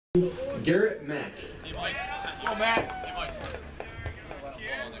Garrett Mack. Hey, Mike. Yo, Matt. Hey, Mike.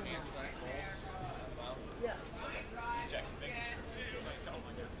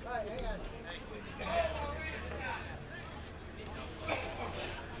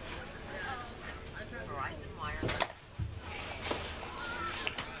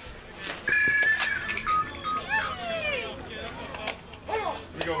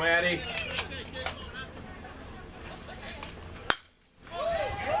 Here we go, Maddie.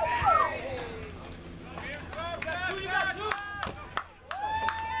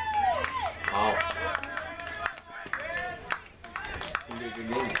 Wow. Good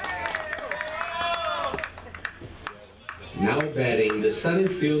game. Now batting the center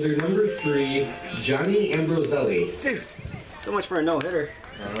fielder number 3, Johnny Ambroselli. Dude, so much for a no-hitter.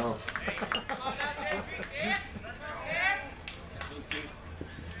 I don't know.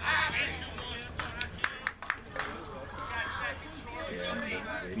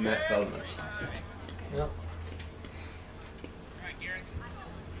 Matt Feldman. Yep.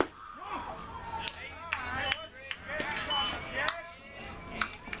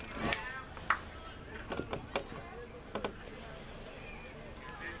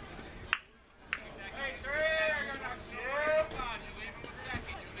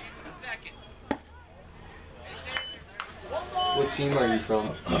 What team are you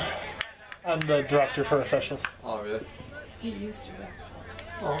from? I'm the director for officials. Oh, really? He used to rep.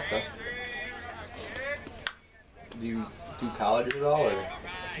 Oh, okay. Do you do college at all, or?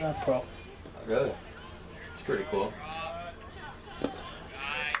 Not pro. Oh, really? It's pretty cool.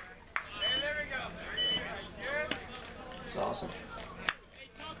 It's awesome.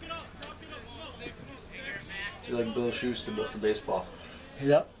 So you like Bill Schuster, but for baseball.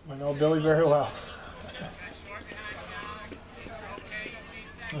 Yep, I know Billy very well.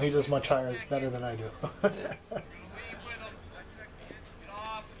 He does much higher, better than I do. Yeah.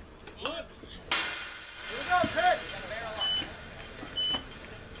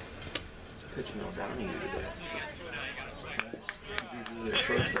 Pitching all down here today. Nice. Usually they're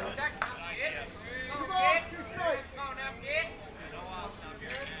shortstop.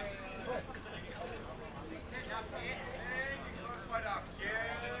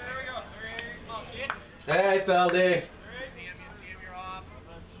 Hey, Feldy.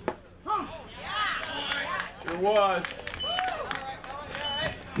 It was.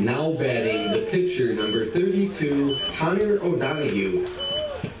 Now batting the pitcher number 32, Connor O'Donoghue.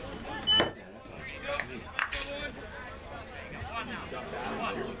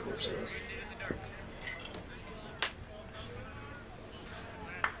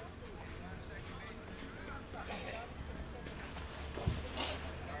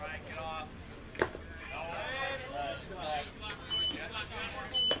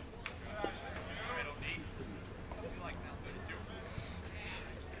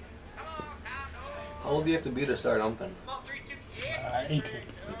 How old do you have to be to start umping? 18.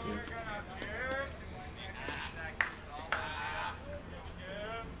 18.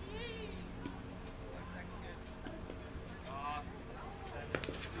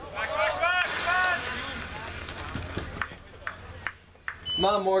 Come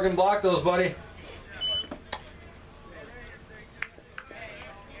on, Morgan, block those, buddy.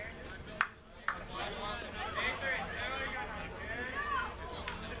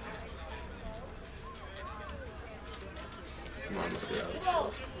 Come on, let's get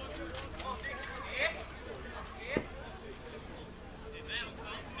out.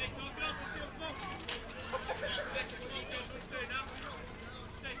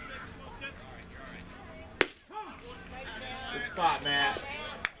 Good spot, Matt.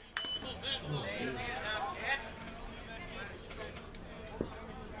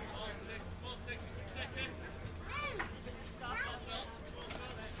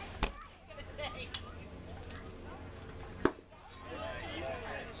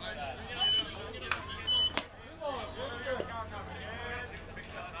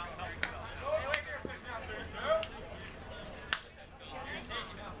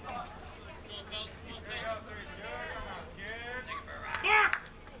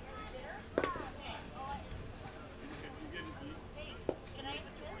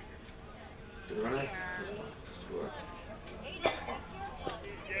 Did it run out? Sure.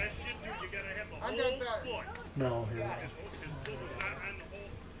 No, you're not.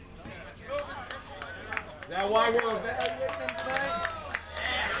 Is that why we're evaluating tonight?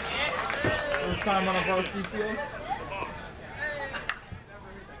 First time on a varsity field?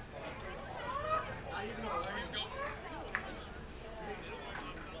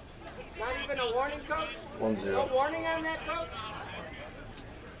 Not even a warning, coach? 1-0. No warning on that, coach?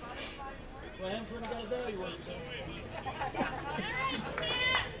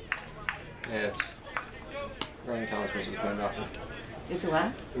 Yeah, it's run counts versus quite nothing. It's a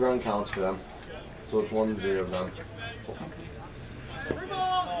what? The run counts for them. So it's 1-0 of them. Okay.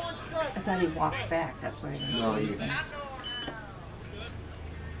 I thought he walked back. That's why I didn't. No, you.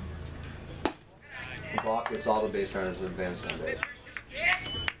 The block gets all the base runners to advance on base.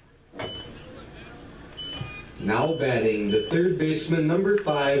 Now batting the third baseman, number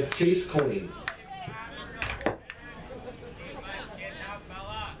 5, Chase Coyne.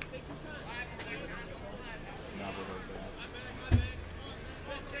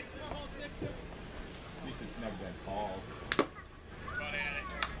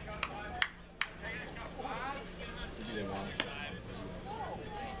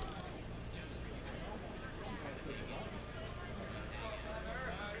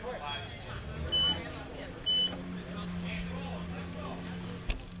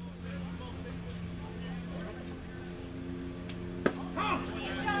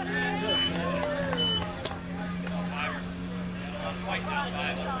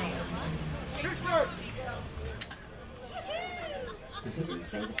 He didn't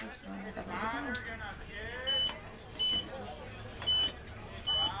say the first one. I thought it was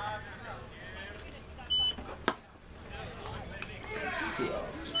a goal.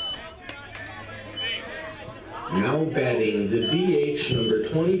 Now batting the DH, number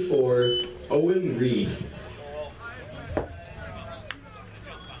 24, Owen Reed.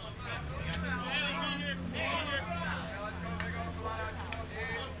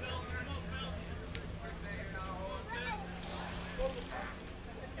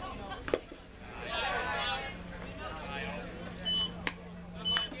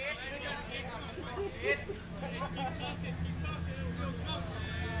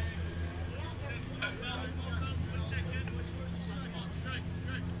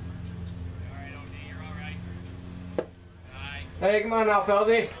 Hey, come on now,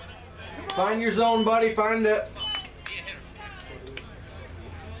 Feldy. Find your zone, buddy. Find it.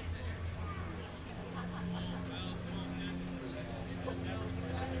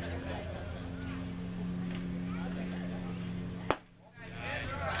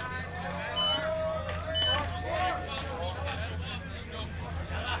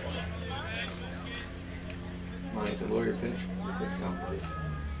 Mine to lower your pitch count, please.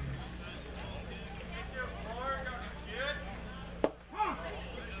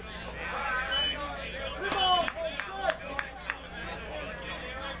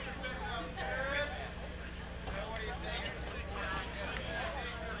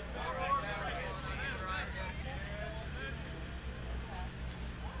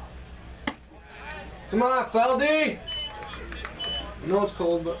 Come on, Feldy. I know it's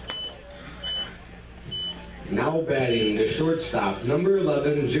cold, but. Now batting the shortstop, number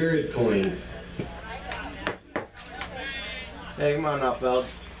 11, Jared Coyne. Hey, come on now,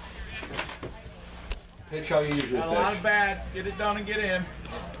 Felds. Pitch how you usually pitch. Got a lot of bad. Get it done and get in.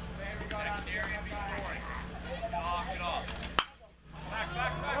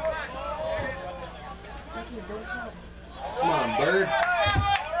 Come on, Bird.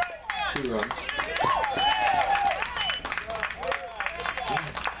 2 runs.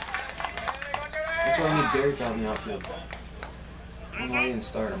 That's why I need Derek out in the outfield. I don't know why I didn't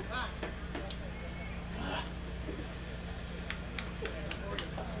start him.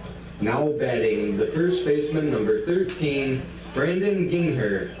 Now batting the first baseman, number 13, Brandon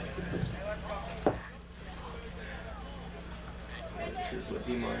Gingher. Should put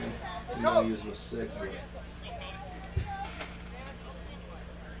D-Mar in. I know he was sick, but.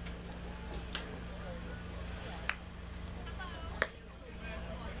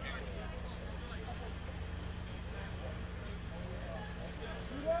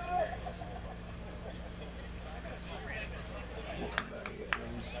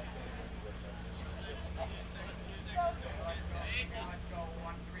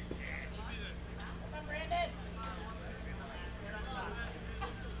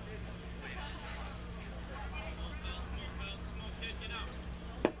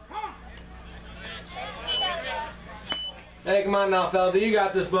 Hey, come on now, Feldy. You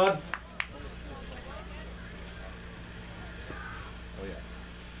got this, bud. Oh, yeah.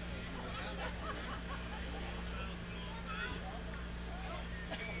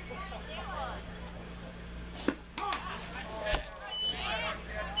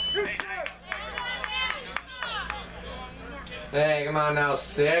 Hey, come on now,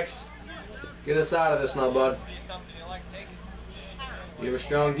 6. Get us out of this now, bud. You have a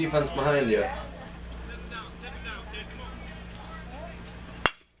strong defense behind you.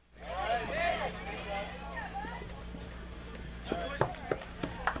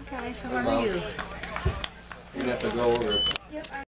 Guys, how are you? You're gonna have to go over.